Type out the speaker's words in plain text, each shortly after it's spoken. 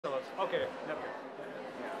Okay.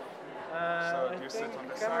 So do you sit on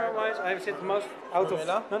the side? Camera-wise, I sit most out of...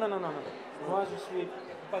 Non, non, non, non, non. Moi, je suis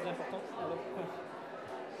pas important.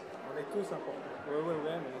 On est tous importants. Oui,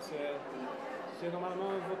 mais c'est normalement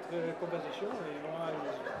votre conversation et moi,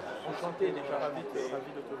 enchanté déjà, ravi de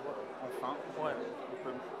te voir. Enfin, Ouais. on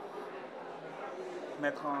peut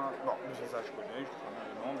mettre un... Bon, le visage je connais, je connais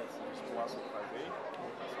le nom, mais c'est juste pour se croiser.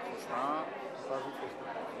 Faustin,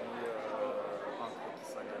 entre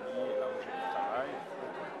Kisangani et là où j'ai du travail.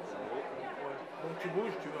 Donc tu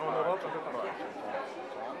bouges, tu vas en Europe un peu partout. Je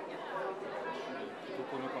suis plutôt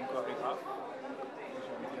connu comme chorégraphe.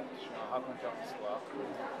 Je suis un raconteur d'histoire.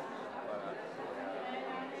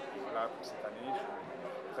 Voilà, pour cette année, je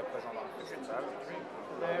suis très présent dans le festival.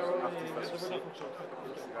 Artiste associé au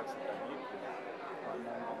festival cette année. Ils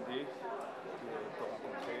m'ont demandé de te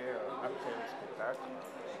rencontrer après le spectacle.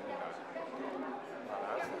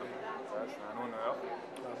 Voilà, c'est un honneur.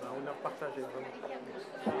 C'est un honneur partagé, vraiment.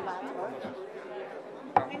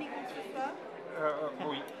 Uniquement ce soir?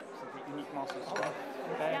 Oui, c'était uniquement ce soir.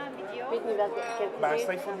 Il y a une vidéo? Bah,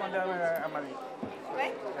 ça, il faut demander à Malik. Oui?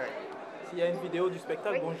 S'il y a une vidéo du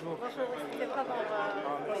spectacle, Oui. bonjour. Bonjour, c'est vraiment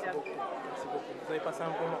Merci beaucoup. Merci beaucoup. Vous avez passé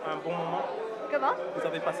un bon moment? Comment? Vous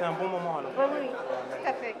avez passé un bon moment alors? Oui, tout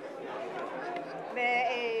à fait.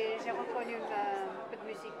 Mais j'ai reconnu un peu de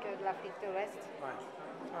musique de l'Afrique de l'Ouest. Ouais.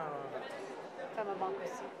 Ça me manque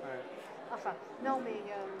aussi. Ouais. Enfin, non, mais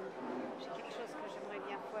j'ai quelque chose que j'aimerais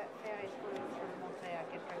bien faire et je peux le montrer à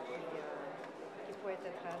quelqu'un qui pourrait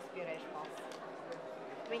être inspiré, je pense.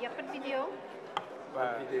 Mais il n'y a pas de vidéo?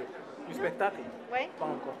 Vidéo. Du spectacle? Oui? Pas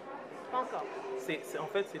encore. Pas encore. En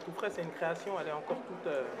fait, c'est tout frais, c'est une création, elle est encore toute...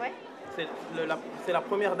 Oui? C'est la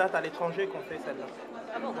première date à l'étranger qu'on fait celle-là.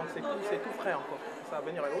 Ah bon? Donc c'est tout frais encore. Ça va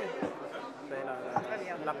venir, oui.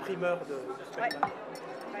 C'est la primeur du spectacle.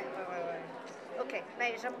 Oui. Ok,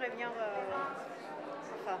 mais j'aimerais bien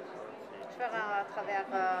faire à travers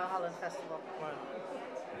Holland Festival. Ouais.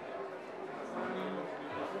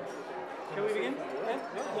 Can we begin?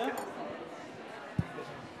 Yeah.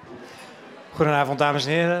 Goedenavond, dames en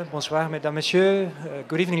heren. Bonsoir, mesdames, messieurs.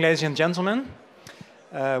 Good evening, ladies and gentlemen.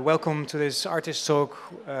 Welcome to this artist talk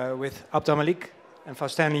with Abd Al Malik and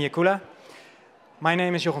Faustin Linyekula. My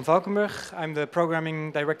name is Jochem Valkenburg. I'm the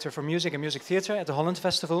programming director for music and music theatre at the Holland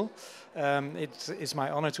Festival. It is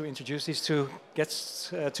my honor to introduce these two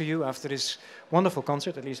guests to you after this wonderful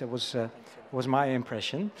concert. At least that was my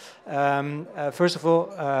impression. First of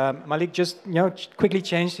all, Malik just quickly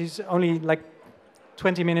changed. He's only like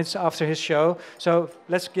 20 minutes after his show, so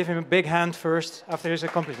let's give him a big hand first after his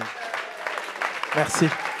accomplishment. Merci.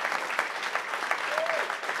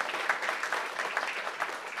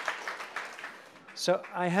 So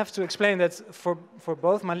I have to explain that for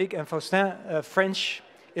both Malik and Faustin, French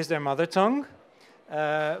is their mother tongue.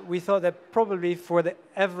 We thought that probably for the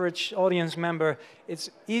average audience member, it's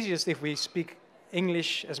easiest if we speak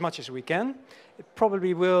English as much as we can. It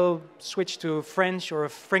probably will switch to French or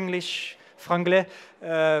Fringlish, Franglais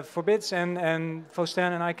for bits, and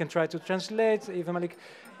Faustin and I can try to translate, even Malik.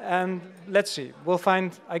 And let's see,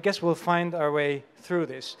 I guess we'll find our way through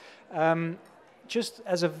this. Just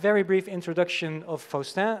as a very brief introduction of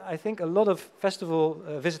Faustin, I think a lot of festival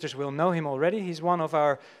visitors will know him already. He's one of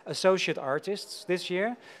our associate artists this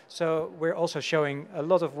year. So we're also showing a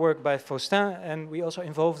lot of work by Faustin, and we also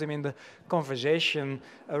involved him in the conversation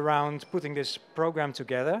around putting this program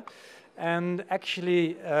together. And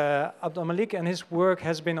actually, Abd Al Malik and his work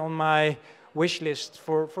has been on my wish list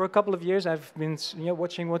for a couple of years. I've been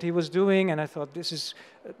watching what he was doing, and I thought this is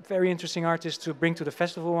a very interesting artist to bring to the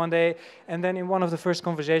festival one day. And then in one of the first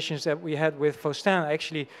conversations that we had with Faustin, I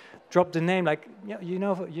actually dropped the name, like, you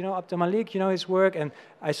know Abd Al Malik, you know his work, and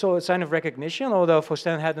I saw a sign of recognition, although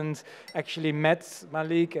Faustin hadn't actually met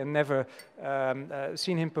Malik and never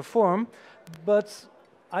seen him perform. But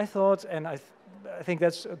I thought, and I think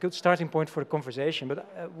that's a good starting point for the conversation, but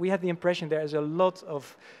we had the impression there is a lot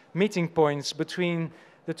of meeting points between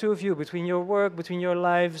the two of you, between your work, between your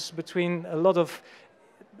lives, between a lot of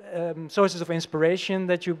sources of inspiration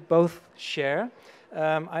that you both share.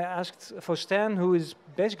 I asked Faustin, who is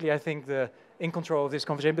basically, I think, in control of this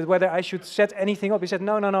conversation, but whether I should set anything up. He said,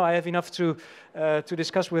 no, I have enough to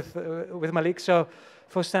discuss with Malik. So,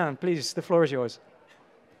 Faustin, please, the floor is yours.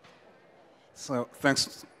 So,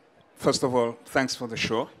 thanks. First of all, thanks for the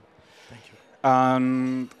show. Thank you.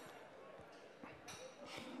 And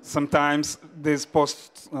sometimes these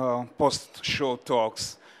post-show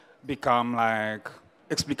talks become like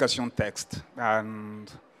explication text,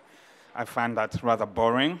 and I find that rather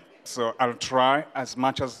boring. So I'll try as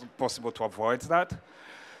much as possible to avoid that.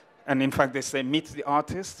 And in fact, they say meet the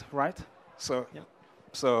artist, right? So yeah.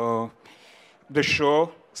 So the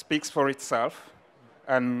show speaks for itself,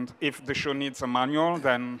 and if the show needs a manual,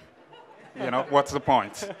 then, what's the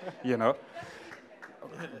point,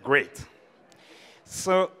 Great.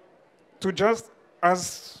 So to just,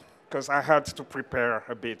 because I had to prepare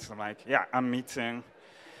a bit, I'm meeting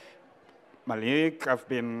Malik, I've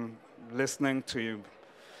been listening to,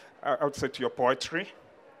 I would say, to your poetry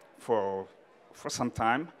for some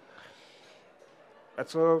time. And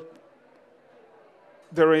so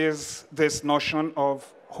there is this notion of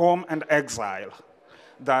home and exile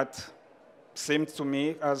that seemed to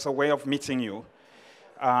me as a way of meeting you.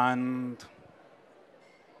 And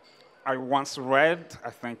I once read, I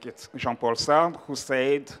think it's Jean-Paul Sartre, who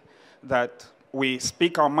said that we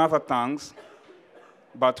speak our mother tongues,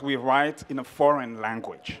 but we write in a foreign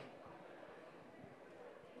language.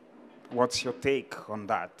 What's your take on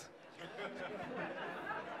that?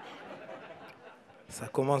 Ça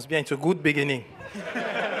commence bien. It's a good beginning.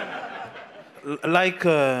 Like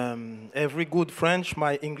every good French,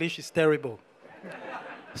 my English is terrible.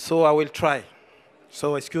 So I will try.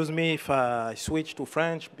 So excuse me if I switch to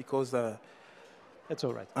French because... That's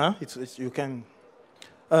all right. Huh? You can...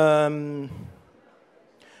 I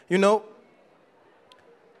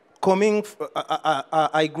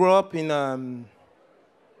grew up in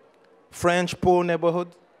French poor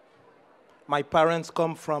neighborhood. My parents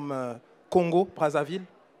come from Congo, Brazzaville.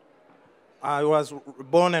 I was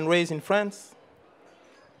born and raised in France.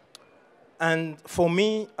 And for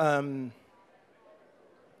me,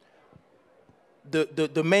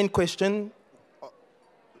 the main question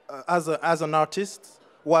as an artist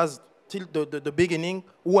was till the beginning,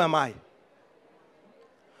 who am I?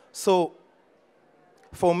 So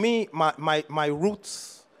for me, my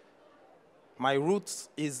roots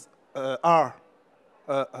are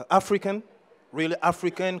African, really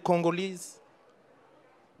African, Congolese,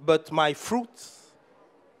 but my fruits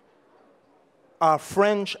are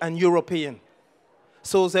French and European.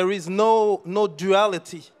 So there is no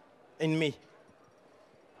duality in me.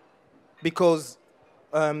 Because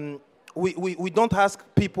we don't ask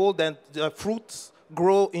people that the fruits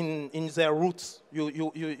grow in their roots.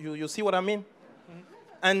 You see what I mean?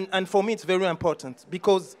 Mm-hmm. And for me it's very important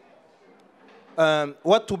because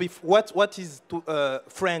what is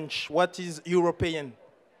French? What is European?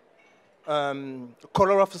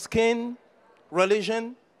 Color of skin,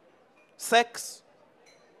 religion, sex?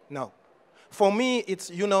 No. For me,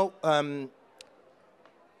 it's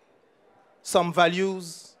some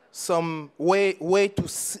values, some way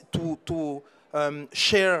to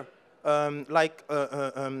share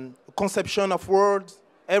conception of words,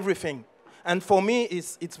 everything. And for me,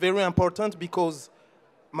 it's very important because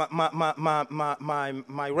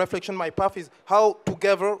my reflection, my path is how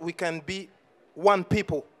together we can be one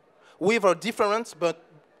people. With our difference, but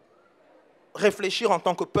réfléchir en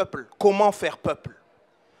tant que peuple. Comment faire peuple?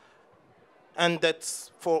 And that's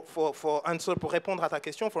for répondre à ta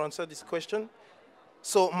question, for answer this question.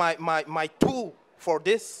 So my tool for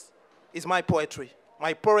this is my poetry.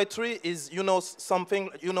 My poetry is, something,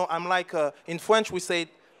 I'm like, in French we say,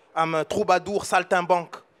 I'm a troubadour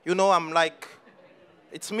saltimbanque. I'm like,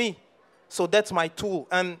 it's me. So that's my tool.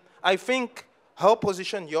 And I think her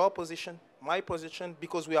position, your position, my position,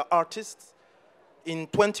 because we are artists, in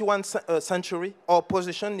 21st century, our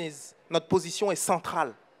position is, notre position est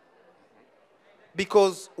centrale.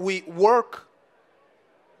 Because we work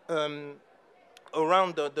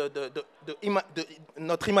around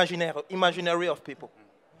notre imaginary of people.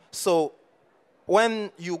 So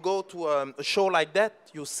when you go to a show like that,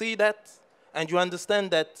 you see that, and you understand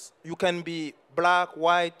that you can be black,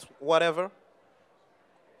 white, whatever.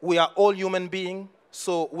 We are all human beings.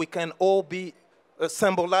 So we can all be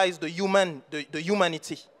symbolize the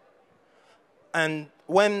humanity. And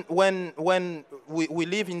when we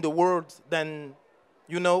live in the world, then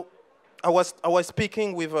I was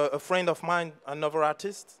speaking with a friend of mine, another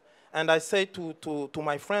artist, and I said to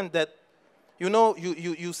my friend that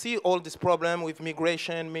you see all this problem with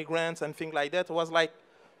migration, migrants, and things like that. It was like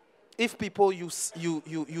if people you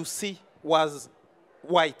see was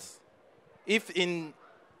white, if in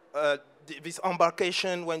this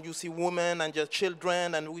embarkation, when you see women and just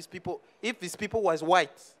children and with people, if these people was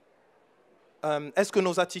white, est-ce que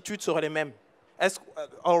nos attitudes seraient les mêmes? Est-ce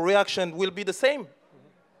our reaction will be the same?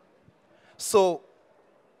 So,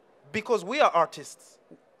 because we are artists,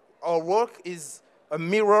 our work is a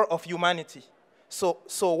mirror of humanity. So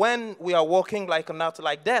when we are working like an art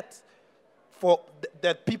like that, for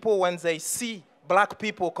that people, when they see black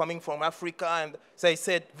people coming from Africa, and they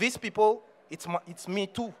said, these people, it's me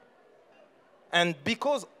too. And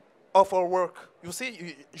because of our work, you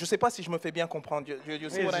see, je sais pas si je me fais bien comprendre. You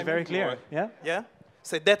see what I mean? Very clear. Yeah. Yeah.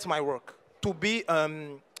 C'est that's my work. To be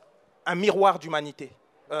un miroir d'humanité.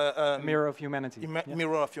 A mirror of humanity.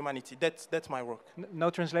 Mirror of humanity. That's my work. No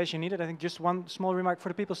translation needed. I think just one small remark for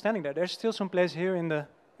the people standing there. There's still some place here in the,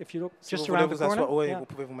 if you look Si just vous around voulez the vous corner. asseoir, oui, Yeah. vous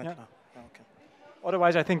pouvez vous mettre là. Ah, okay.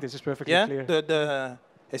 Otherwise, I think this is perfectly Yeah. clear.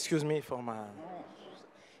 Excuse me for my.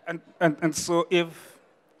 And so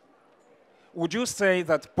would you say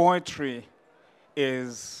that poetry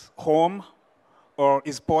is home, or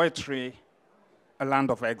is poetry a land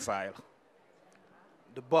of exile?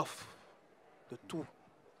 The both, the two.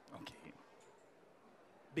 Okay.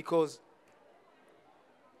 Because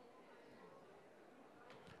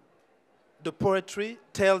the poetry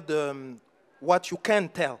tell what you can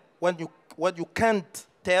tell. What you can't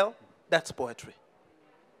tell, that's poetry.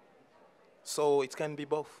 So it can be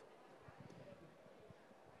both.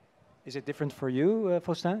 Is it different for you,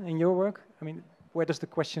 Faustin, in your work? I mean, where does the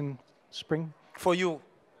question spring? For you,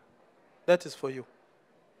 that is for you.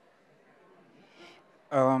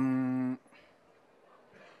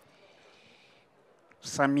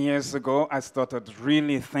 Some years ago, I started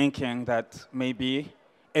really thinking that maybe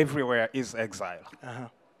everywhere is exile. Uh-huh.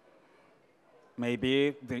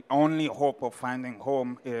 Maybe the only hope of finding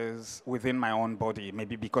home is within my own body,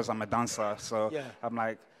 maybe because I'm a dancer. So Yeah. I'm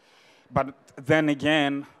like, but then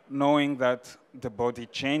again, knowing that the body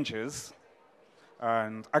changes,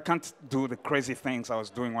 and I can't do the crazy things I was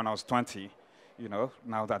doing when I was 20, you know,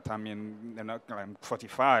 now that I'm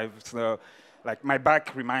 45. So like my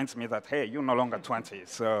back reminds me that, hey, you're no longer 20.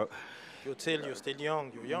 So You're still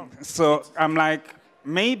young, you're young. so I'm like,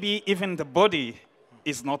 maybe even the body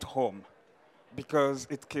is not home because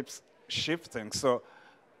it keeps shifting. So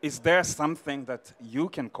is there something that you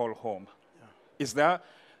can call home? Yeah. Is there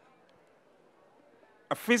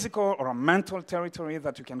a physical or a mental territory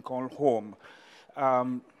that you can call home?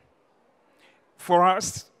 For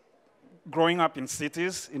us, growing up in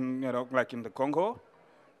cities, like in the Congo,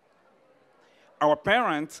 our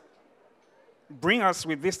parents bring us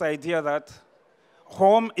with this idea that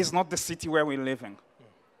home is not the city where we're living.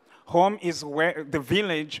 Home is where the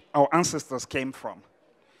village our ancestors came from.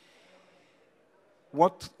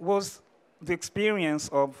 What was the experience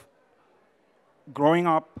of growing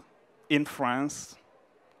up in France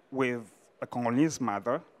with a Congolese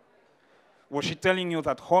mother? Was she telling you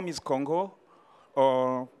that home is Congo,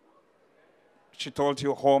 or she told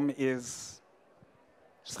you home is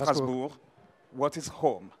Strasbourg? What is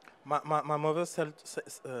home? My mother said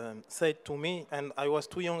to me, and I was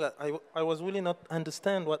too young, I was really not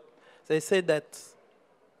understand what they said, that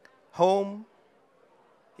home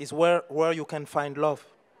is where you can find love.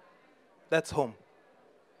 That's home.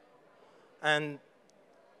 And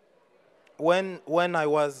when I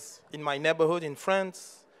was in my neighborhood in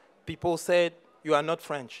France, people said, you are not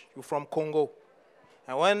French, you're from Congo.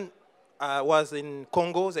 And when I was in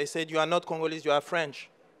Congo, they said, you are not Congolese, you are French.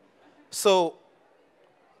 So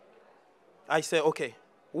I said, okay,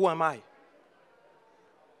 who am I?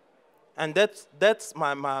 And that's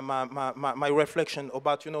my reflection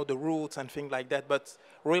about, the roots and things like that. But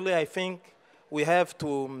really, I think we have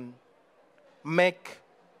to make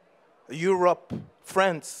Europe,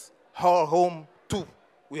 France, our home too.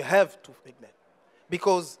 We have to make that.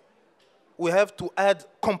 Because we have to add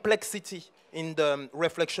complexity in the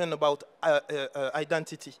reflection about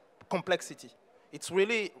identity. Complexity. It's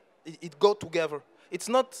really, it go together. It's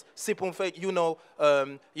not simple fact,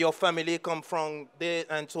 your family come from there,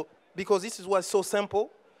 and so, because this is what's so simple.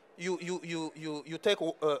 You take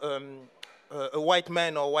a white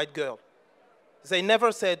man or a white girl. They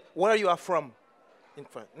never said where you are from in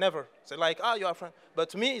France. Never. They're like, you are French. But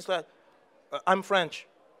to me, it's like, I'm French.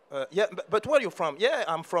 Yeah, but where are you from? Yeah,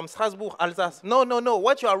 I'm from Strasbourg, Alsace. No.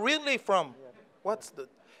 What you are really from?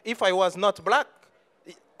 If I was not black,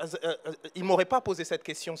 il m'aurait pas posé cette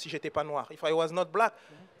question si j'étais pas noir. If I was not black,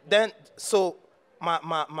 then so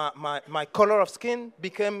my color of skin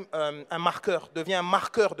became un marqueur, devient un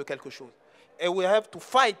marqueur de quelque chose. And we have to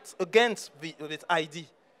fight against this idea.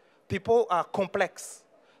 People are complex.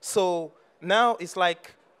 So now it's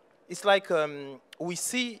like we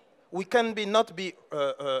see we can not be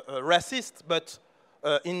racist, but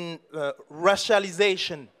in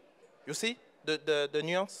racialization. You see the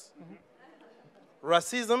nuance? Mm-hmm.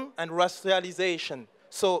 Racism and racialization.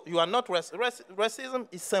 So you are not racism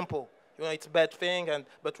is simple. It's a bad thing,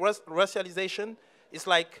 but racialization is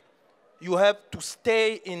like you have to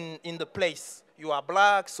stay in the place. You are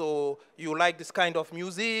black, so you like this kind of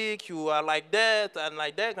music. You are like that and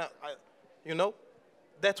like that.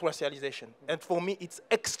 That's racialization. And for me, it's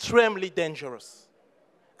extremely dangerous.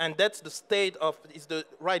 And that's the state of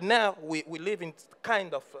right now we live in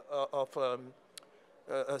kind of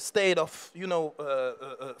state of,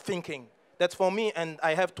 thinking. That's for me, and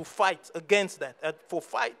I have to fight against that. And for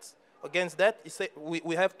fight against that,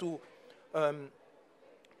 we have to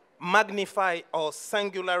magnify our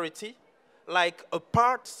singularity like a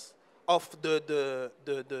part of the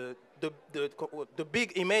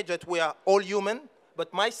big image that we are all human.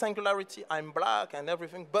 But my singularity, I'm black and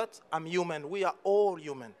everything, but I'm human. We are all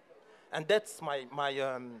human, and that's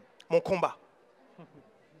mon combat.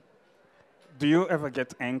 Do you ever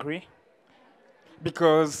get angry?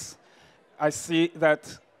 Because I see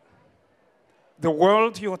that the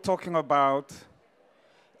world you're talking about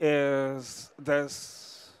is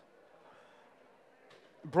this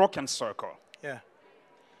broken circle. Yeah.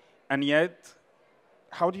 And yet,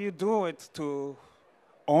 how do you do it to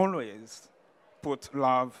always put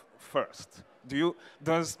love first?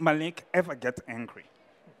 Does Malik ever get angry?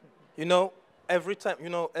 Every time,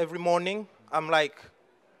 every morning, I'm like,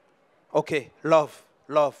 okay, love,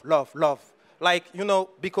 love, love, love. Like,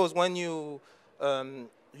 because when you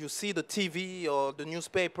see the TV or the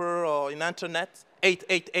newspaper or in internet,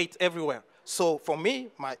 888 everywhere. So for me,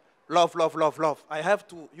 my love, love, love, love. I have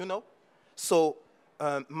to, So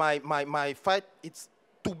my fight, it's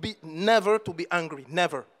never to be angry,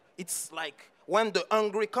 never. It's like when the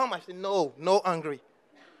angry come, I say no angry,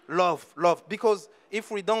 love, love. Because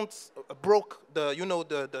if we don't broke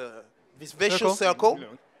this vicious circle,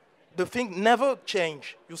 the thing never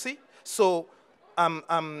change. You see? So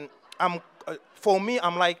for me,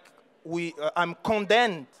 I'm like I'm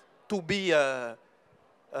condemned to be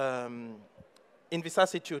in this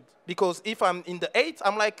attitude, because if I'm in the 8,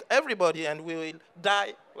 I'm like everybody, and we will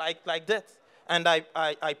die like that. And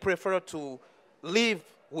I prefer to live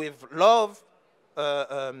with love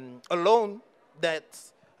alone that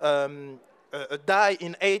die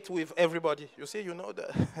in 8 with everybody. You see, you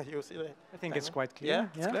see that? I think it's quite clear.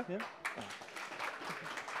 Yeah, it's clear.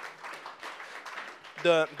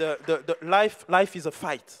 The life is a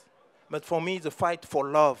fight, but for me, it's a fight for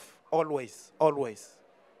love, always, always.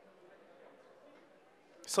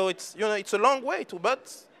 So it's it's a long way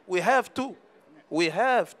but we have to.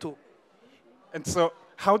 And so,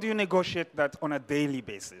 how do you negotiate that on a daily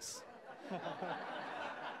basis?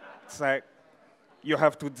 It's like you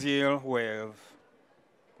have to deal with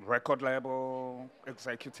record label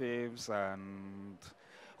executives and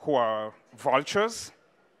who are vultures.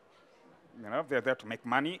 They're there to make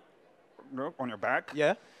money on your back.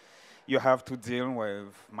 Yeah. You have to deal with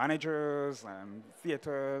managers and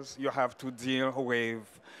theaters. You have to deal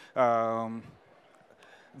with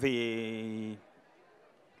the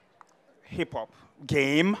hip-hop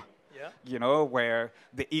game, where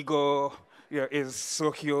the ego is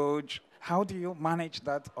so huge. How do you manage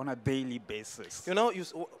that on a daily basis?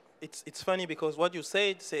 It's funny because what you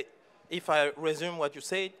said, if I resume what you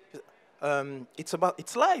said,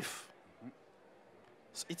 it's life.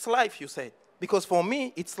 It's life, you said. Because for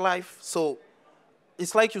me, it's life. So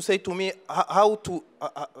it's like you say to me,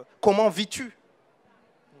 comment vis-tu?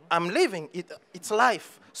 I'm living. It's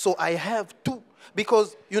life. So I have to.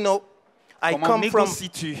 Because, I come from...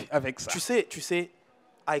 avec ça? Tu sais,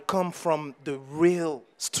 I come from the real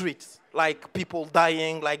streets. Like people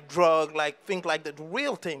dying, like drug, like things like that,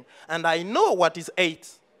 real thing. And I know what is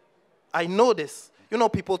 8. I know this.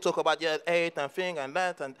 People talk about 8 and thing and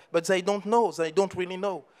that, but they don't know. They don't really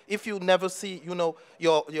know. If you never see,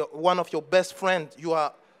 your one of your best friends, you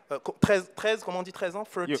are 13, comment on dit 13 ans?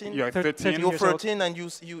 13? You're 13. You're 13 and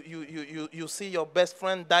you see your best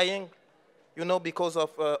friend dying, because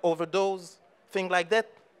of overdose, thing like that.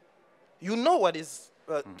 You know what is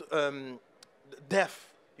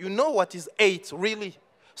death. You know what is 8, really.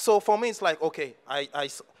 So for me, it's like, okay,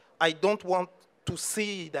 I don't want to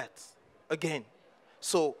see that again.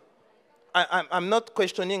 So I'm not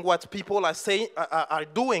questioning what people are saying, are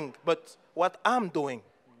doing, but what I'm doing.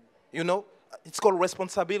 It's called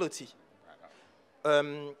responsibility.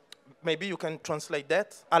 Maybe you can translate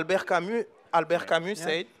that. Albert Camus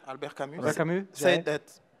said that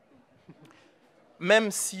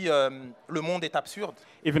même si le monde est absurde,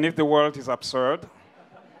 even if the world is absurd,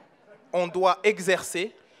 on doit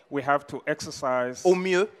exercer we have to exercise au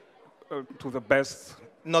mieux to the best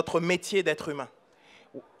notre métier d'être humain.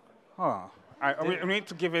 We need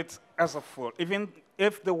to give it as a full. Even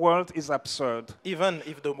if the world is absurd. Even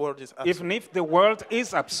if the world is absurd. Even if the world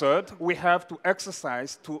is absurd, we have to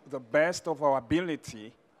exercise to the best of our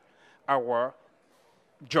ability our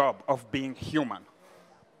job of being human.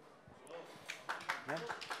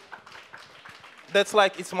 That's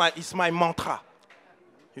like it's my mantra.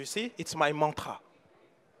 You see? It's my mantra.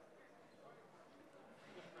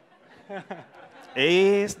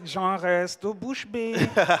 Et j'en reste bouche bée.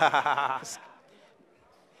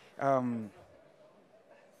 Même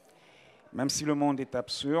si le monde est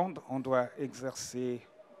absurde, on doit exercer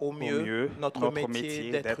au mieux notre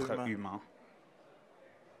métier d'être humain. humain.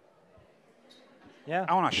 Yeah.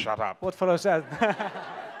 I want to shut up. What follows that?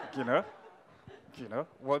 You know,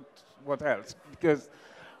 what else? Because,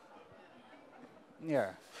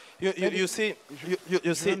 yeah. You see,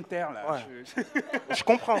 you see. Ouais. Je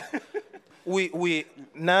comprends. We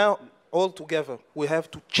now all together we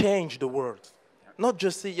have to change the world, not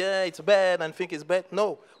just say yeah it's bad and think it's bad.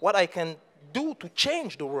 No, what I can do to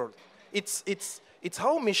change the world. It's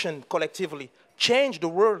our mission collectively. Change the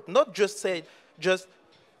world, not just say just.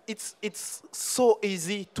 It's so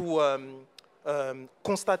easy to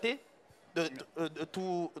constater,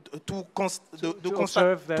 to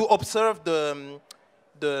observe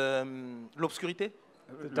l'obscurité.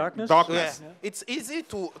 The darkness? Darkness. Yeah. It's easy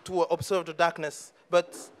to observe the darkness,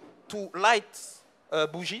 but to light a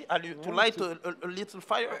bougie, to light a little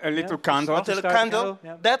fire, A little candle. a little candle,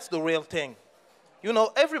 Yeah. that's the real thing. You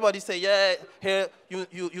know, everybody say, yeah, here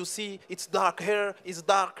you see it's dark, here it's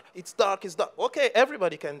dark, it's dark, it's dark. Okay,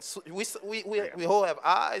 everybody can, we all have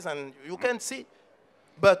eyes and you can see.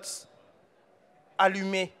 But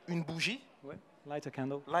allumer une bougie, Light a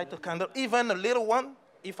candle. light a candle, even a little one,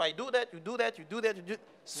 if I do that, you do that, you do that, you do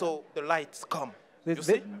so the lights come. You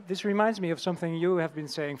see? This reminds me of something you have been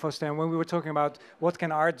saying, Faustin, when we were talking about what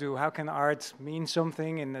can art do, how can art mean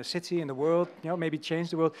something in the city, in the world, maybe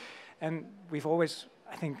change the world. And we've always,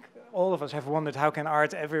 I think, all of us have wondered how can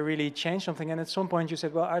art ever really change something. And at some point you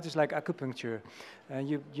said, well, art is like acupuncture.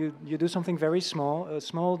 You do something very small, a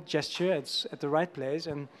small gesture, it's at the right place,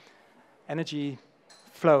 and energy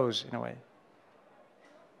flows in a way.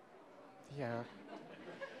 Yeah.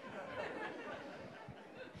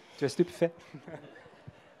 Tu es stupéfait.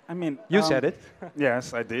 I mean, You said it.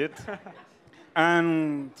 Yes, I did.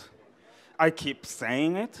 And I keep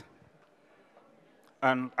saying it.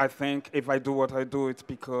 And I think if I do what I do, it's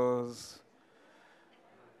because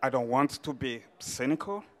I don't want to be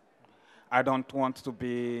cynical. I don't want to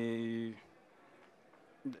be,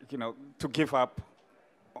 to give up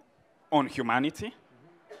on humanity.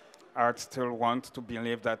 I still want to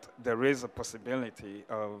believe that there is a possibility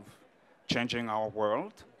of changing our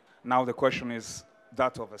world. Now the question is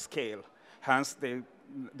that of a scale, hence the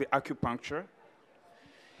acupuncture.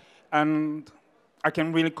 And I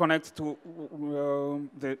can really connect to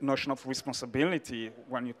the notion of responsibility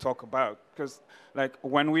when you talk about, because like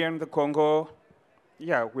when we're in the Congo,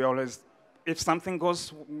 yeah, we always, if something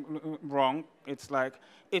goes wrong, it's like,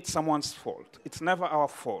 it's someone's fault. It's never our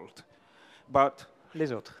fault. But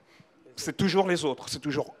Les autres. c'est toujours les autres, c'est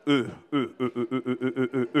toujours eux.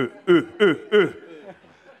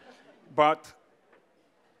 But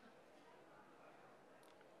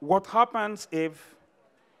what happens if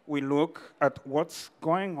we look at what's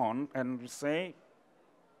going on and we say,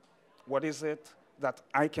 what is it that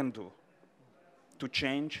I can do to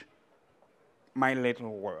change my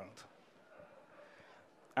little world?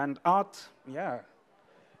 And art, yeah,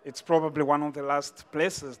 it's probably one of the last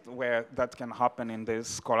places where that can happen in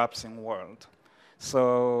this collapsing world.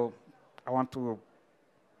 So I want to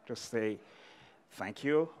just say thank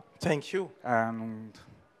you. Thank you. And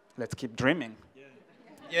let's keep dreaming.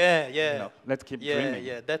 Yeah. Let's keep dreaming.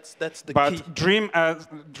 Yeah, that's the key. But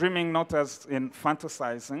dreaming not as in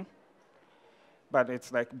fantasizing, but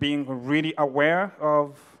it's like being really aware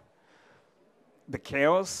of the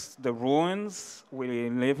chaos, the ruins we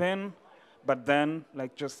live in, but then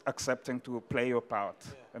like just accepting to play your part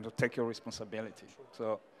and to take your responsibility.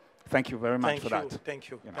 So thank you very much for that. Thank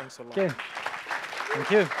you. Thanks a lot. Okay.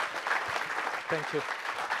 Thank you. Thank you.